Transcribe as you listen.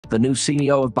The new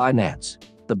CEO of Binance,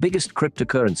 the biggest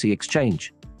cryptocurrency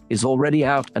exchange, is already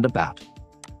out and about.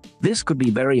 This could be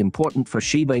very important for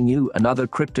Shiba Inu and other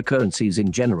cryptocurrencies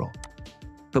in general.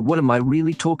 But what am I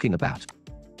really talking about?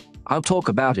 I'll talk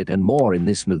about it and more in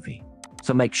this movie,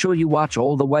 so make sure you watch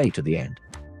all the way to the end.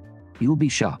 You'll be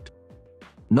shocked.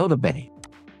 Nota bene.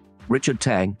 Richard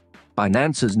Tang,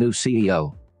 Binance's new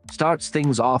CEO, starts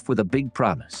things off with a big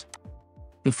promise.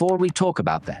 Before we talk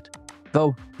about that,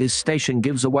 though, this station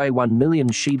gives away 1 million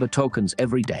Shiba tokens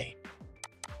every day.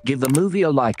 Give the movie a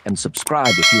like and subscribe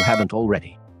if you haven't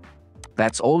already.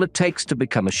 That's all it takes to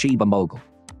become a Shiba mogul.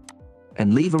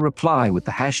 And leave a reply with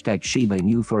the hashtag Shiba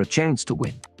Inu for a chance to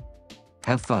win.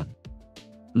 Have fun.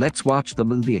 Let's watch the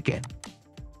movie again.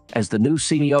 As the new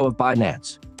CEO of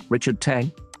Binance, Richard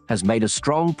Tang has made a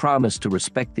strong promise to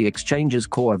respect the exchange's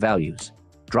core values,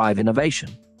 drive innovation,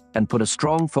 and put a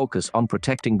strong focus on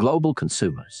protecting global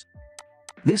consumers.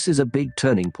 This is a big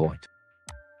turning point.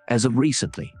 As of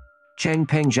recently,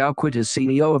 Changpeng Zhao quit as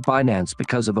CEO of Binance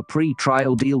because of a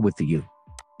pre-trial deal with the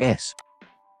U.S.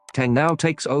 Tang now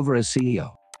takes over as CEO.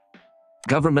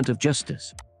 Government of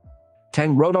Justice.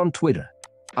 Tang wrote on Twitter,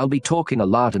 "I'll be talking a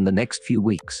lot in the next few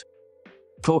weeks.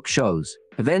 Talk shows,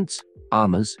 events,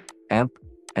 AMAs, AMP,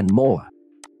 and more.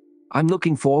 I'm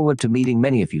looking forward to meeting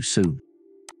many of you soon.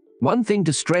 One thing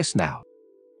to stress now.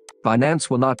 Binance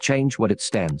will not change what it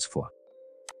stands for.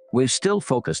 We're still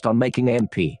focused on making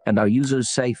AMP and our users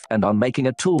safe and on making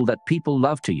a tool that people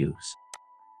love to use."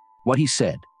 What he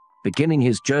said, beginning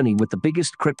his journey with the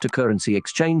biggest cryptocurrency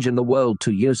exchange in the world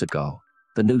 2 years ago.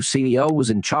 The new CEO was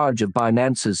in charge of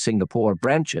Binance's Singapore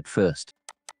branch at first,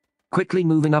 quickly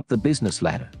moving up the business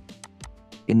ladder.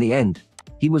 In the end,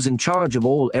 he was in charge of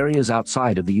all areas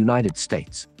outside of the United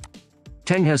States.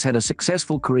 Tang has had a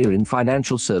successful career in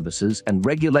financial services and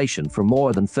regulation for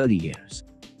more than 30 years.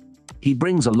 He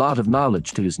brings a lot of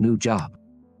knowledge to his new job.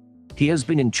 He has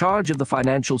been in charge of the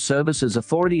Financial Services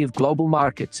Authority of Global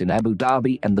Markets in Abu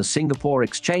Dhabi and the Singapore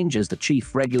Exchange as the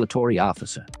Chief Regulatory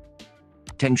Officer.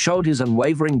 Tang showed his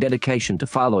unwavering dedication to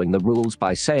following the rules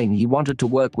by saying he wanted to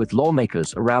work with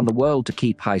lawmakers around the world to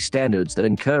keep high standards that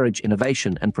encourage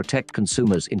innovation and protect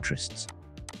consumers' interests.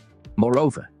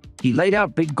 Moreover, he laid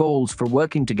out big goals for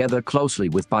working together closely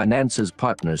with Binance's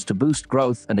partners to boost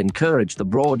growth and encourage the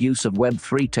broad use of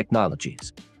Web3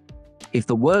 technologies. If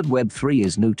the word Web3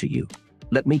 is new to you,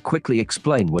 let me quickly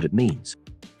explain what it means.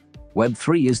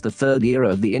 Web3 is the third era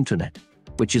of the internet,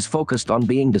 which is focused on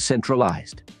being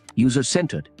decentralized,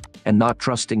 user-centered, and not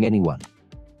trusting anyone.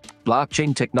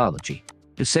 Blockchain technology,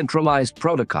 decentralized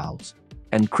protocols,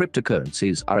 and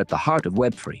cryptocurrencies are at the heart of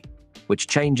Web3, which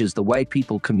changes the way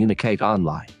people communicate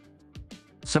online.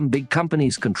 Some big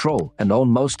companies control and own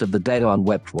most of the data on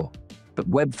Web2, but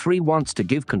Web3 wants to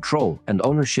give control and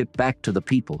ownership back to the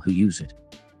people who use it.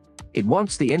 It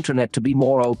wants the internet to be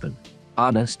more open,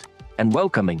 honest, and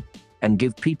welcoming, and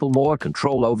give people more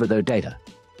control over their data,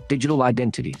 digital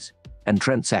identities, and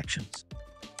transactions.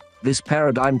 This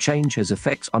paradigm change has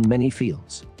effects on many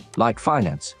fields, like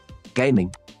finance,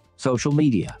 gaming, social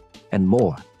media, and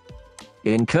more.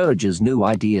 It encourages new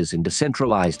ideas in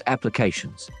decentralized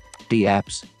applications,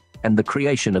 dApps, and the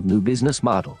creation of new business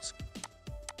models.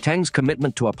 Tang's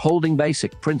commitment to upholding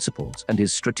basic principles and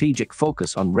his strategic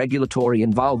focus on regulatory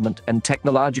involvement and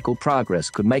technological progress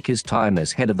could make his time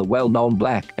as head of the well-known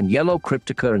black and yellow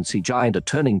cryptocurrency giant a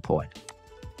turning point.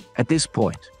 At this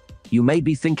point, you may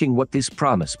be thinking what this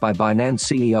promise by Binance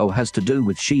CEO has to do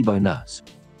with Shiba Inu.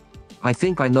 I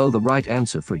think I know the right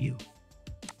answer for you.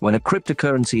 When a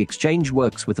cryptocurrency exchange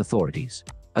works with authorities,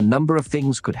 a number of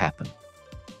things could happen.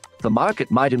 The market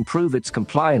might improve its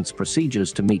compliance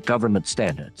procedures to meet government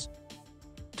standards.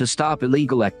 To stop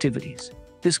illegal activities,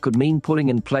 this could mean putting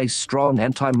in place strong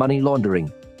anti-money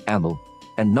laundering, AML,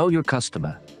 and Know Your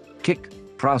Customer,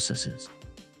 KYC, processes.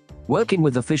 Working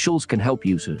with officials can help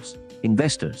users,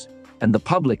 investors, and the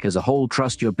public as a whole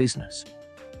trust your business.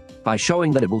 By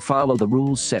showing that it will follow the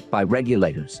rules set by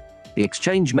regulators, the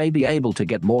exchange may be able to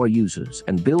get more users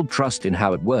and build trust in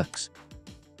how it works.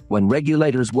 When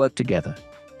regulators work together,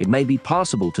 it may be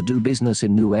possible to do business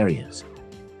in new areas.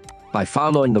 By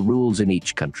following the rules in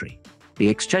each country, the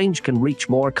exchange can reach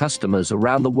more customers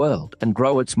around the world and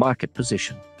grow its market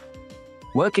position.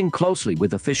 Working closely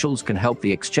with officials can help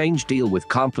the exchange deal with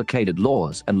complicated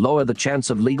laws and lower the chance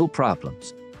of legal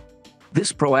problems.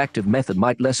 This proactive method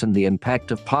might lessen the impact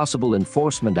of possible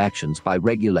enforcement actions by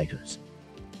regulators.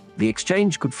 The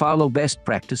exchange could follow best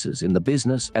practices in the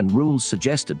business and rules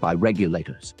suggested by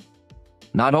regulators.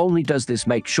 Not only does this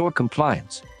make sure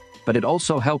compliance, but it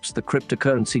also helps the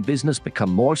cryptocurrency business become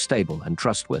more stable and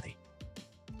trustworthy.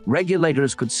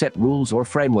 Regulators could set rules or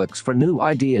frameworks for new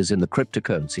ideas in the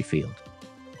cryptocurrency field.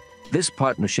 This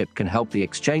partnership can help the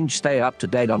exchange stay up to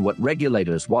date on what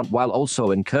regulators want while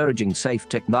also encouraging safe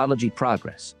technology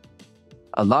progress.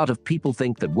 A lot of people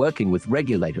think that working with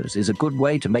regulators is a good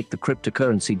way to make the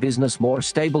cryptocurrency business more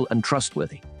stable and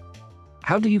trustworthy.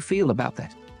 How do you feel about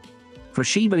that? For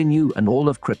Shiba Inu and all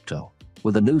of crypto,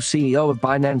 will the new CEO of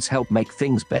Binance help make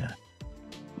things better?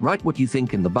 Write what you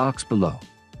think in the box below.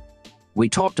 We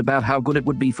talked about how good it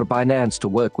would be for Binance to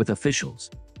work with officials,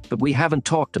 but we haven't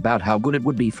talked about how good it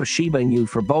would be for Shiba Inu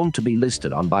for BONE to be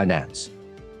listed on Binance,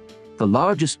 the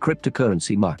largest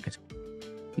cryptocurrency market.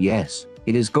 Yes,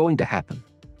 it is going to happen.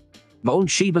 BONE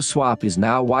Shiba swap is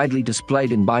now widely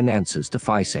displayed in Binance's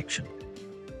DeFi section.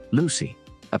 Lucy,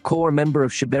 a core member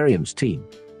of Shibarium's team,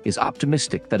 is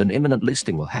optimistic that an imminent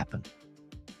listing will happen.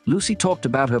 Lucy talked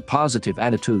about her positive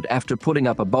attitude after putting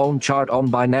up a BONE chart on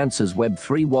Binance's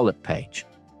Web3 wallet page.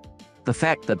 The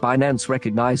fact that Binance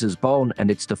recognizes BONE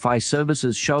and its DeFi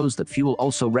services shows that Fuel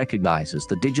also recognizes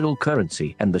the digital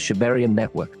currency and the Shibarium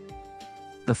network.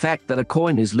 The fact that a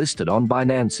coin is listed on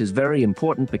Binance is very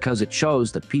important because it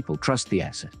shows that people trust the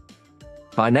asset.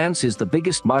 Binance is the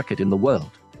biggest market in the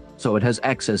world, so it has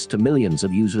access to millions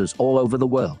of users all over the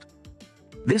world.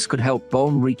 This could help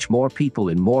BONE reach more people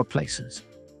in more places.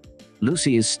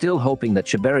 Lucy is still hoping that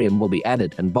Shibarium will be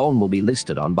added and BONE will be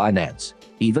listed on Binance,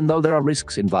 even though there are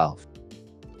risks involved.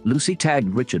 Lucy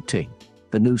tagged Richard Ting,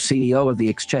 the new CEO of the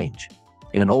exchange,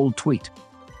 in an old tweet,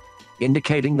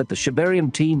 indicating that the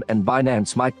Shibarium team and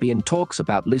Binance might be in talks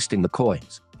about listing the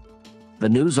coins. The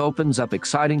news opens up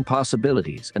exciting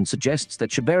possibilities and suggests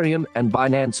that Shibarium and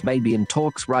Binance may be in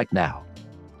talks right now.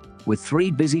 With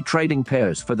 3 busy trading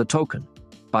pairs for the token,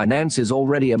 Binance is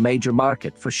already a major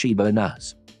market for Shiba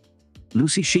Inus.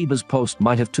 Lucy Shiba's post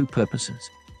might have 2 purposes.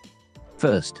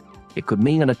 First, it could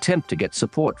mean an attempt to get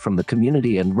support from the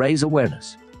community and raise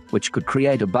awareness, which could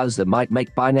create a buzz that might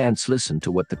make Binance listen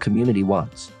to what the community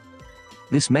wants.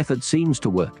 This method seems to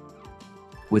work,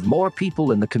 with more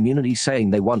people in the community saying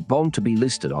they want BONE to be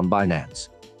listed on Binance.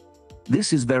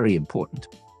 This is very important.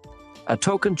 A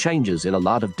token changes in a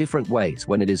lot of different ways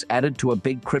when it is added to a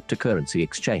big cryptocurrency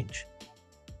exchange.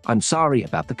 I'm sorry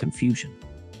about the confusion.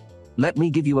 Let me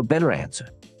give you a better answer.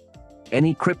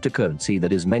 Any cryptocurrency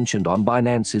that is mentioned on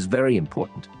Binance is very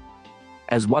important.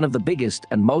 As one of the biggest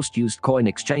and most used coin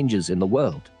exchanges in the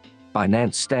world,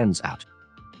 Binance stands out.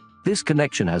 This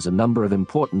connection has a number of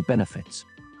important benefits.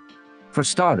 For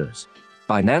starters,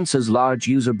 Binance's large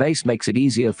user base makes it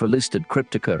easier for listed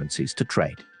cryptocurrencies to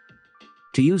trade.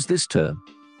 To use this term,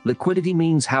 liquidity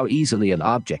means how easily an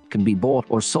object can be bought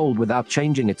or sold without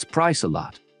changing its price a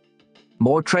lot.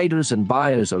 More traders and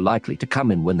buyers are likely to come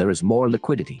in when there is more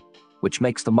liquidity, which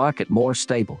makes the market more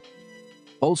stable.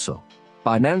 Also,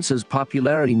 Binance's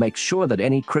popularity makes sure that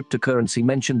any cryptocurrency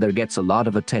mentioned there gets a lot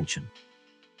of attention.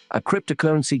 A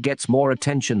cryptocurrency gets more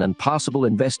attention than possible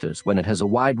investors when it has a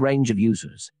wide range of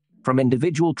users, from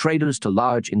individual traders to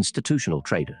large institutional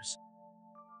traders.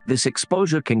 This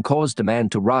exposure can cause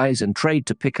demand to rise and trade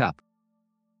to pick up,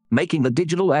 making the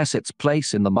digital asset's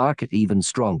place in the market even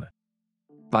stronger.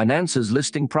 Binance's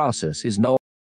listing process is known